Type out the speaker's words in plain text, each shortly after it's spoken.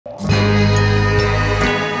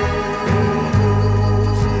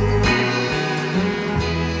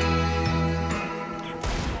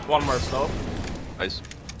One more slow. Nice.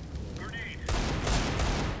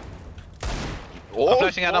 I'm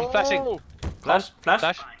flashing, Adam, flashing. Flash.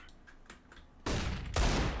 Flash.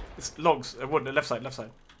 It's logs. Wood. Left side.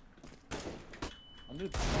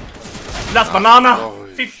 Last banana. Oh,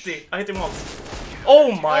 50. I hit him once.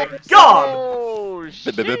 Oh my god! Oh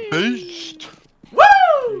shit! Beast!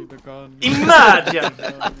 Woo! Imagine!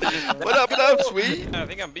 What up, sweet? I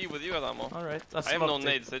think I'm B with you, Adamo. Alright, that's I have no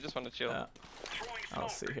nades, I just want to chill. Yeah. I'll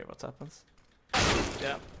see here what happens.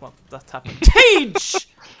 Yeah, well, that happened. Cage!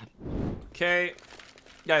 Okay.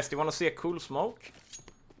 Guys, do you want to see a cool smoke?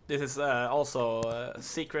 This is also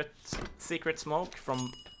secret smoke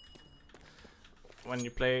from when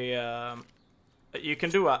you play. You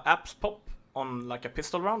can do a apps pop on like a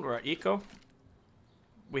pistol round or an eco.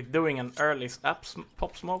 With doing an early apps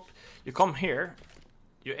pop smoke, you come here,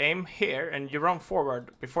 you aim here, and you run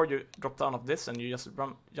forward before you drop down of this, and you just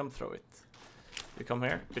jump through it. You come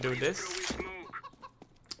here, you do this.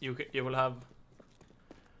 You will have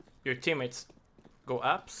your teammates go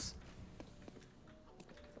apps.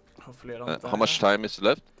 Hopefully I don't die. How much time is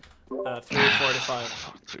left?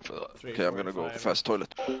 3:45. Okay, I'm gonna go fast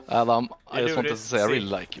toilet. Adam, I You just do wanted to this, say I really see.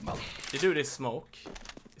 like you, man. You do this smoke.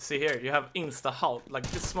 See here, you have insta halt, like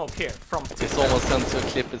this smoke here from. It's almost sent to a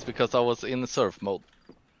clip. It's because I was in surf mode.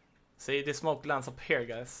 See, this smoke lands up here,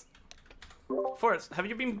 guys. Forrest, have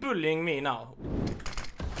you been bullying me now?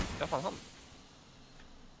 Ja, fan han.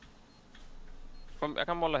 Jag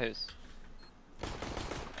kan måla hus.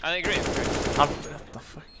 Han är green. What the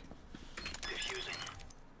fuck?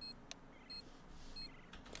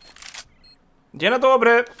 Dzień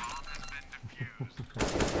dobry!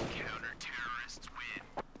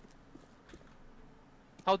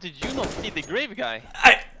 How did you not see the grave guy?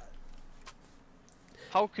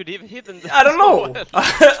 How could he have hidden that? I don't know! so well?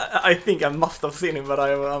 I think I must have seen him, but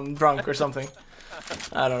I'm drunk or something.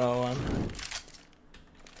 I don't know, man.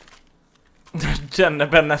 Jenny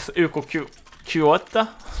Bennes UKQ Q8.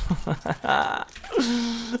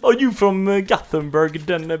 Are you from Gothenburg,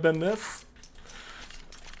 Jenny Bennes?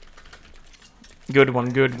 Good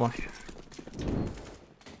one, good one.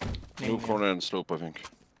 No corner and slope, I think.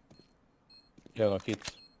 Yeah, no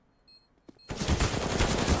hit.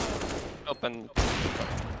 Open.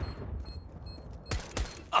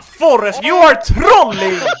 Forrest, you are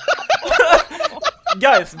trolling!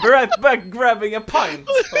 Guys, be right back grabbing a pint.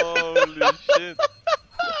 Holy shit.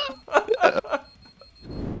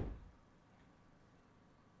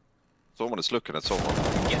 Someone is looking at someone.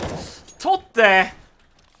 Totte!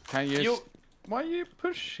 Can you... You- Why are you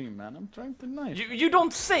pushing, man? I'm trying to knife. You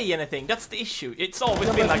don't say anything, that's the issue. It's always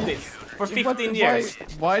been like this for 15 But years.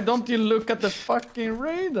 Why don't you look at the fucking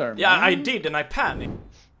radar, Yeah, man? I did and I panicked.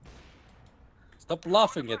 Stop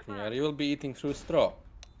laughing at me, or you will be eating through straw.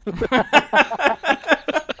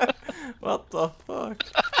 What the fuck?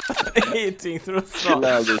 Eating through straw.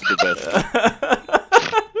 Loud is the best.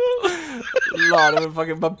 Lord, I will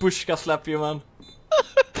fucking babushka slap you, man.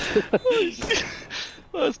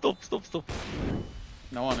 Stop.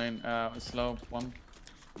 No one in. Slow one.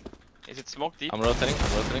 Is it smoke deep? I'm rotating.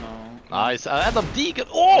 No. Nice. Adam Deegan.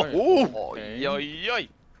 Oh! Okay. Oj.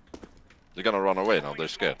 They're gonna run away now, they're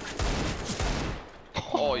scared.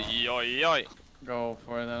 Oj. Go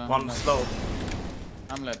for it. One slow.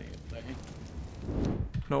 I'm letting it play.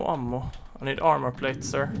 No ammo. I need armor plate,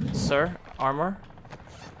 sir. Sir, armor.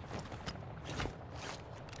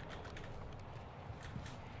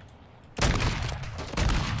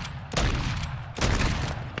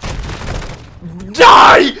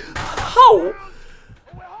 Die! How?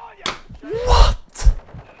 What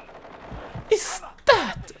is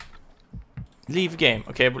that? Leave game.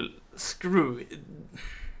 Okay, well, screw it.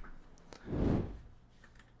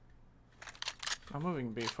 I'm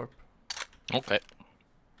moving B for. Okay.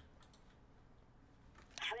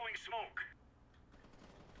 Throwing smoke.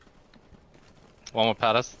 One more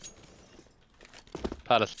palace.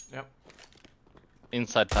 Palace. Yep.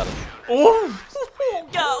 Inside palace. Oh!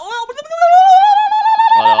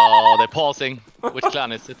 Oh, they're pausing. Which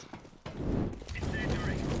clan is it?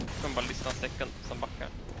 Kan bara lyssna second, sen backa.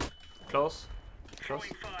 Close.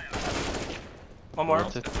 One more,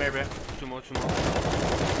 maybe. Two more.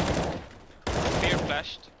 Clear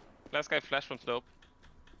flashed. Last guy flashed from slope.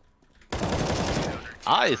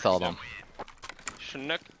 I saw them.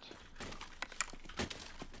 Snyggt.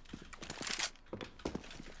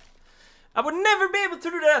 I would never be able to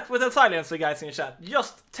do that with a silencer, guys, in chat.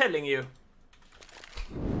 Just telling you.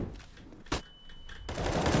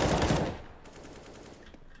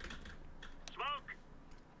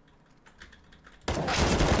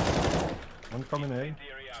 One coming A.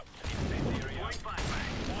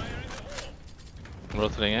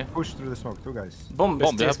 Rotating A. Push through the smoke, 2 guys. Bomb is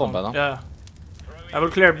Bomb, yeah, T-spawn. bomb, no? Yeah. I will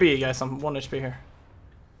clear B, guys. I'm 1 HP here.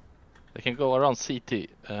 They can go around CT.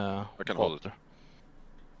 I can hold it.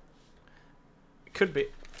 Could be.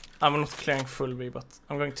 I'm not clearing full B, but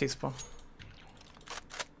I'm going T-spawn.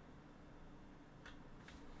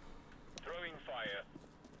 Throwing fire.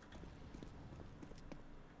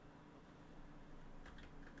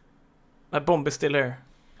 My bomb is still here.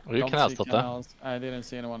 Or you Don't can have see stop there. canals. I didn't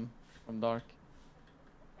see anyone from dark.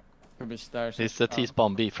 Could be stairs. It's the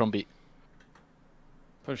T-spawn B from B.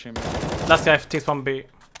 Pushing me. Last guy, T-spawn B.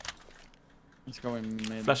 He's going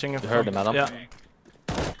mid. Flashing up. You heard him, Adam? Yeah.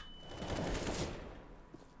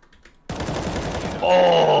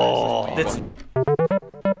 Oh! That's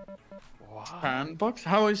Sandbox?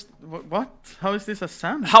 How is what? How is this a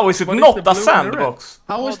sandbox? how is it What not the a blue and the red? sandbox?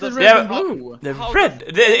 How is the does- red Yeah, and blue? The red.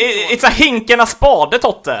 It's a hink and a spade,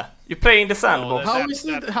 Totte. You play in the sandbox. How is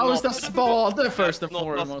it? How is that spade first and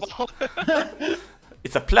foremost?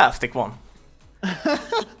 It's a plastic one.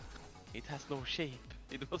 It has no shape.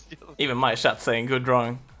 It was just... Even my chat saying good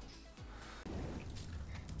drawing.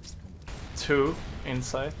 2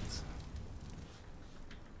 insight.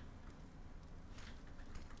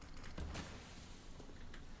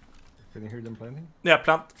 Can you hear them planting? Yeah,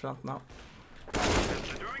 plant now.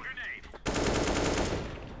 Throwing grenade.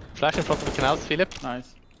 Flash in front of the canals, Philip.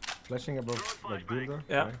 Nice. Flashing above, like dildo.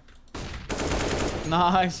 Yeah. right?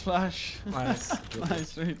 Nice flash. Nice.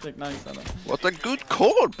 Nice retake. Nice, Adam. What a good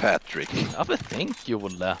call, Patrick! Ja, men thank you,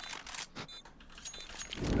 Olle.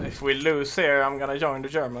 If we lose here, I'm gonna join the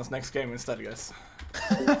Germans next game instead, guys.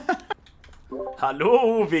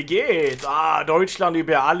 Hallo, wie geht's? Ah, Deutschland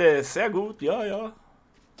über alles. Sehr gut, ja, ja.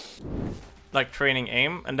 Like training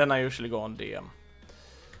aim, and then I usually go on DM.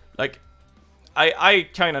 Like, I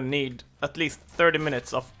kind of need at least 30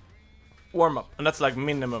 minutes of warm-up, and that's like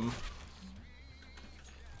minimum.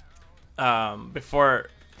 Before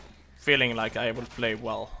feeling like I will play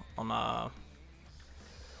well on a...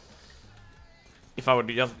 If I would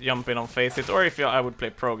just jump in on Face It, or if I would play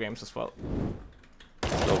pro games as well.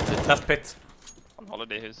 Slow pit. That's pit. Han håller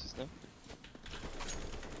det huset nu.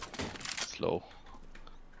 Slow.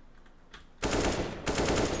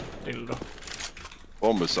 Dildo.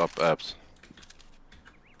 Bomb is up, apps.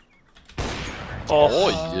 Oh,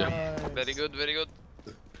 Oj! Very good, very good.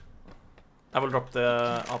 I will drop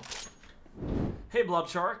the up. Hey Blood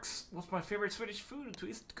Sharks, what's my favorite Swedish food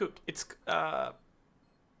to cook? It's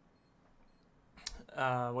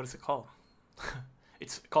what is it called?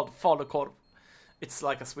 It's called falukorv. It's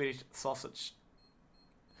like a Swedish sausage.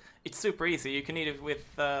 It's super easy. You can eat it with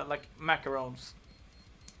like macarons,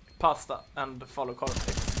 pasta, and falukorv.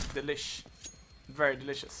 It's delish, very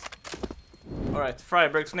delicious. All right,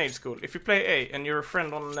 friberg's nade school. If you play A and your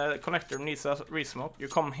friend on connector needs a resmoke, you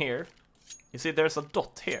come here. You see, there's a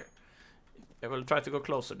dot here. I will try to go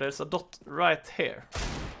closer. There's a dot right here.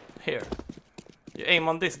 Here. You aim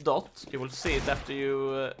on this dot, you will see it after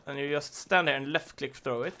you, and you just stand there and left click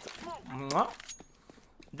throw it. Mwah.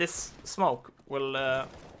 This smoke will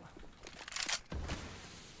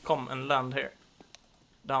come and land here.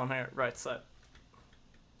 Down here, right side.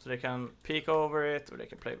 So they can peek over it, or they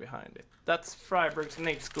can play behind it. That's friberg's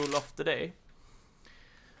nade school of the day.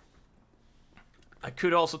 I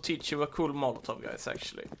could also teach you a cool Molotov, guys,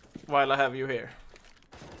 actually, while I have you here.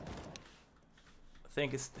 I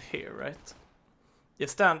think it's here, right? You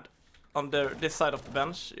stand on this side of the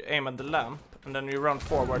bench, you aim at the lamp, and then you run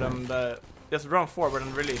forward and just run forward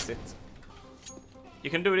and release it. You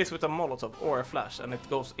can do this with a Molotov or a flash, and it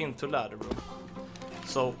goes into ladder room.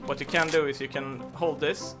 So what you can do is you can hold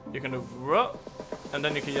this, you can do and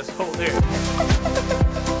then you can just hold here.